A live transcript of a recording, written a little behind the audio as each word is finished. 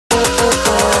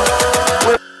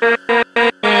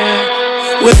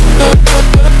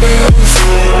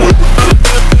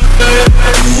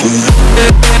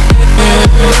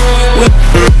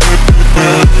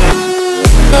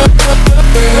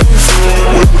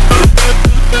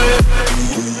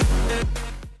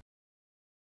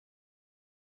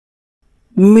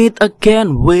Meet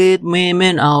again with me,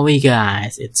 Manhua,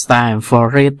 guys. It's time for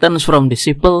Returns from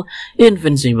Disciple,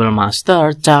 Invincible Master,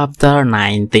 Chapter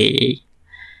 90.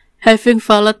 Having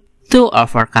failed to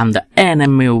overcome the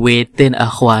enemy within a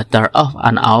quarter of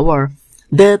an hour,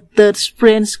 the third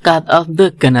prince cut off the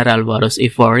General Warus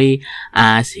Ivory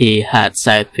as he had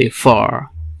said before.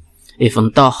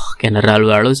 Even though General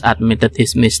Warus admitted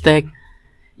his mistake,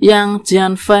 Yang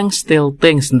Jianfeng still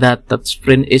thinks that that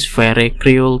prince is very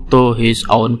cruel to his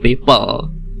own people.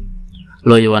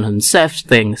 Lu Yuan himself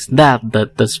thinks that the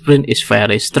prince is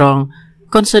very strong,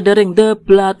 considering the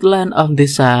bloodline of the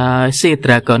Sea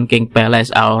Dragon King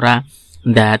Palace aura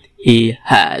that he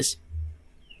has.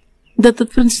 The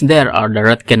prince there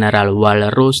ordered General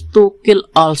Walrus to kill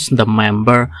all the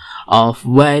members of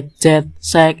White Jet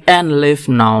Sect and leave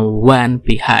no one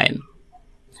behind.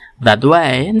 That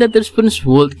way, the prince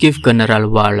would give General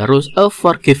Walrus a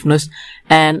forgiveness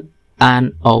and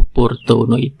an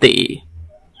opportunity.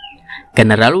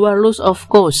 General Walrus, of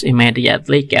course,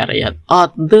 immediately carried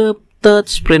out the third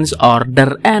prince's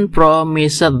order and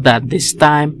promised that this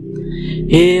time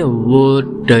he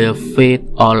would defeat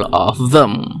all of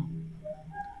them.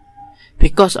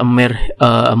 Because a mere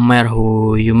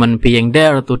human being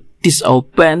there to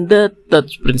disobey the third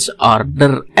prince's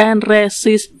order and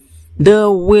resist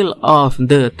the will of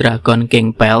the Dragon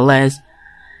King Palace,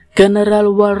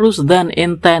 General Warus then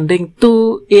intending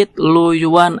to eat Lu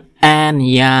Yuan and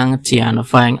Yang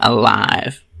Jianfeng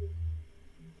alive.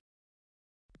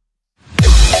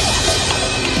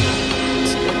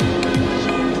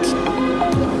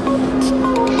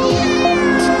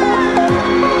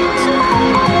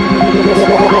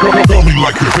 Tell me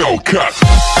like a Hellcat.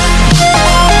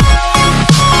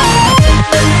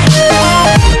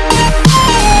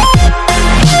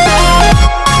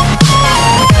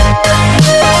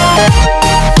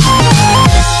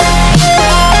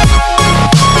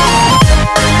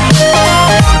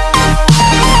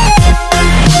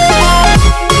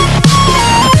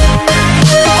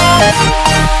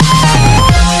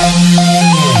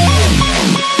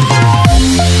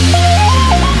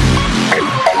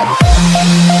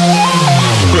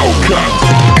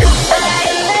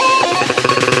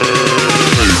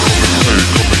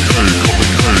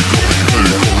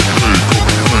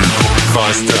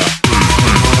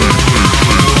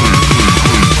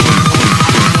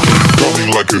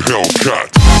 Like a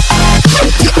Hellcat.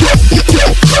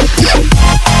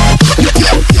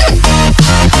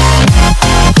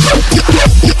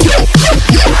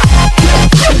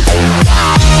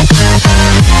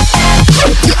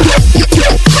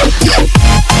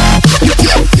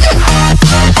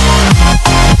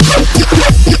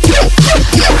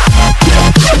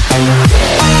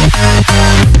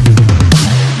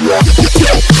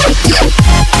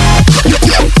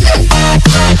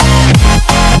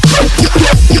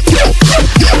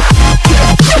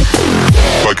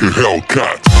 Like a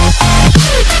Hellcat.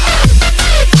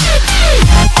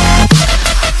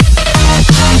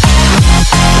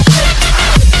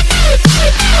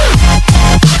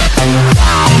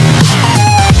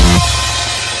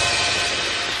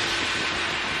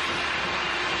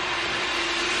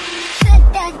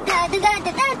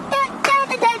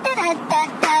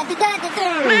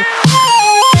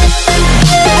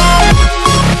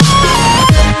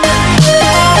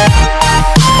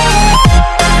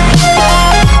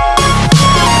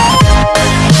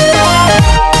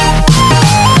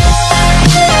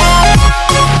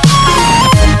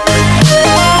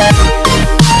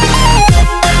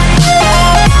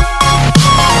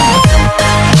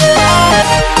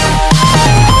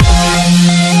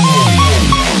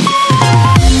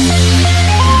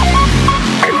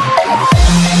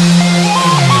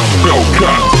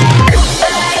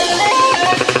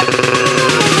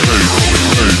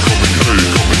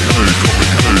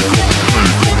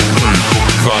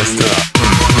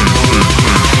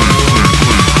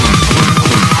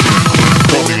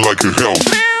 Like a hell.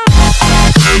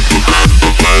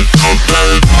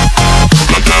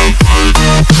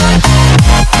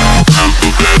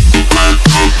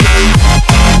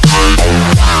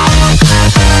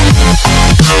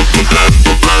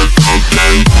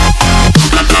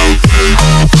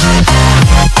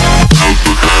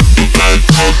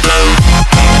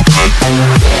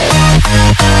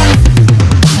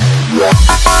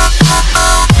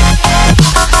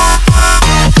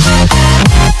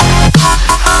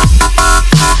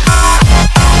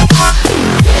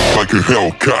 Like a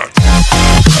Hellcat.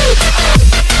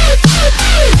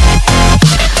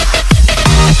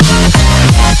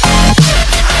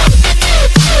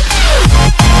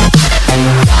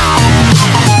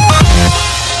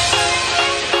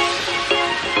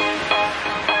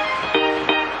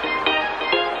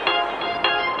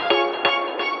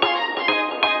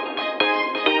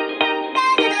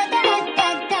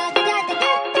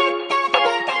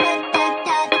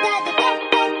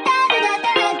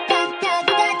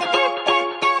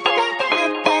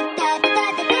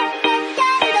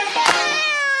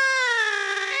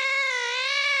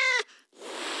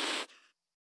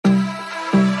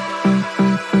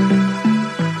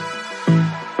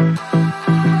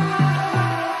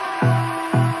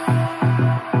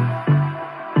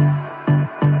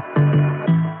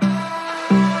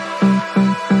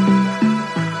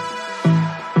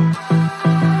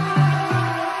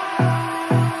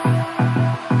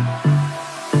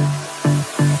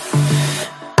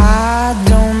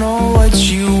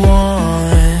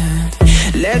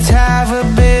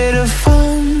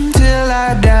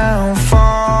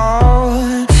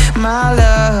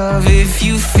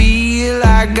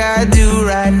 like I do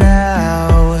right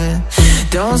now.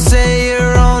 Don't say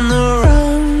you're on the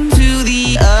run to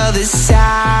the other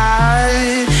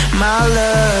side, my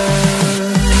love.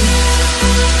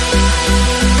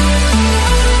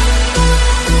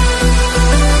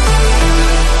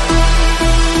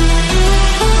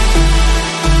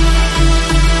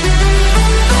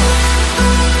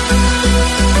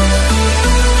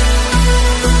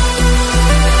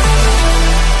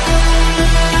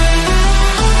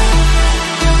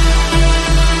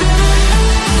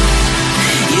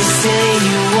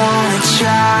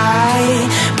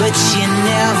 But you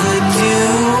never do.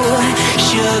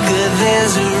 Sugar,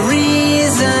 there's a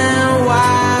reason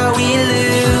why we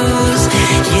lose.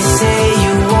 You say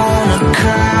you wanna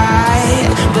cry,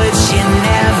 but you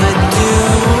never do.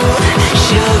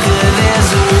 Sugar, there's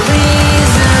a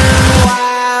reason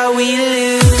why we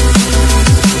lose.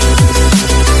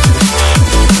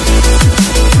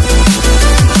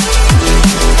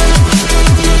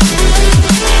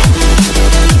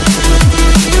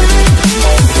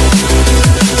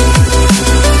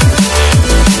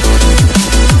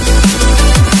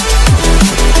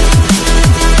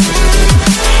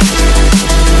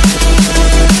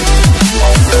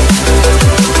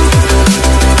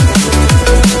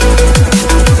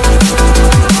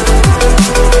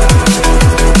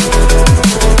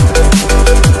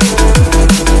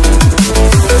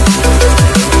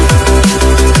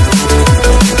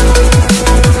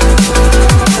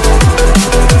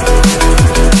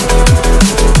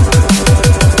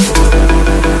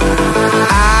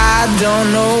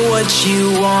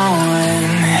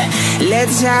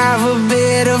 Let's have a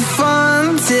bit of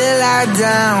fun till I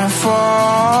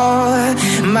downfall,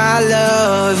 my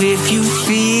love. If you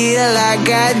feel like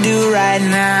I do right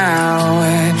now,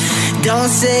 don't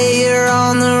say you're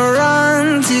on the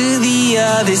run to the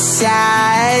other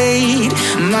side,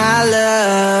 my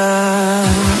love.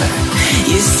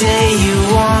 You say you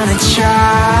wanna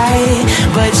try,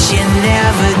 but you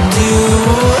never do.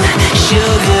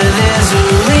 Sugar, there's a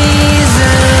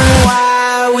reason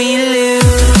why we live.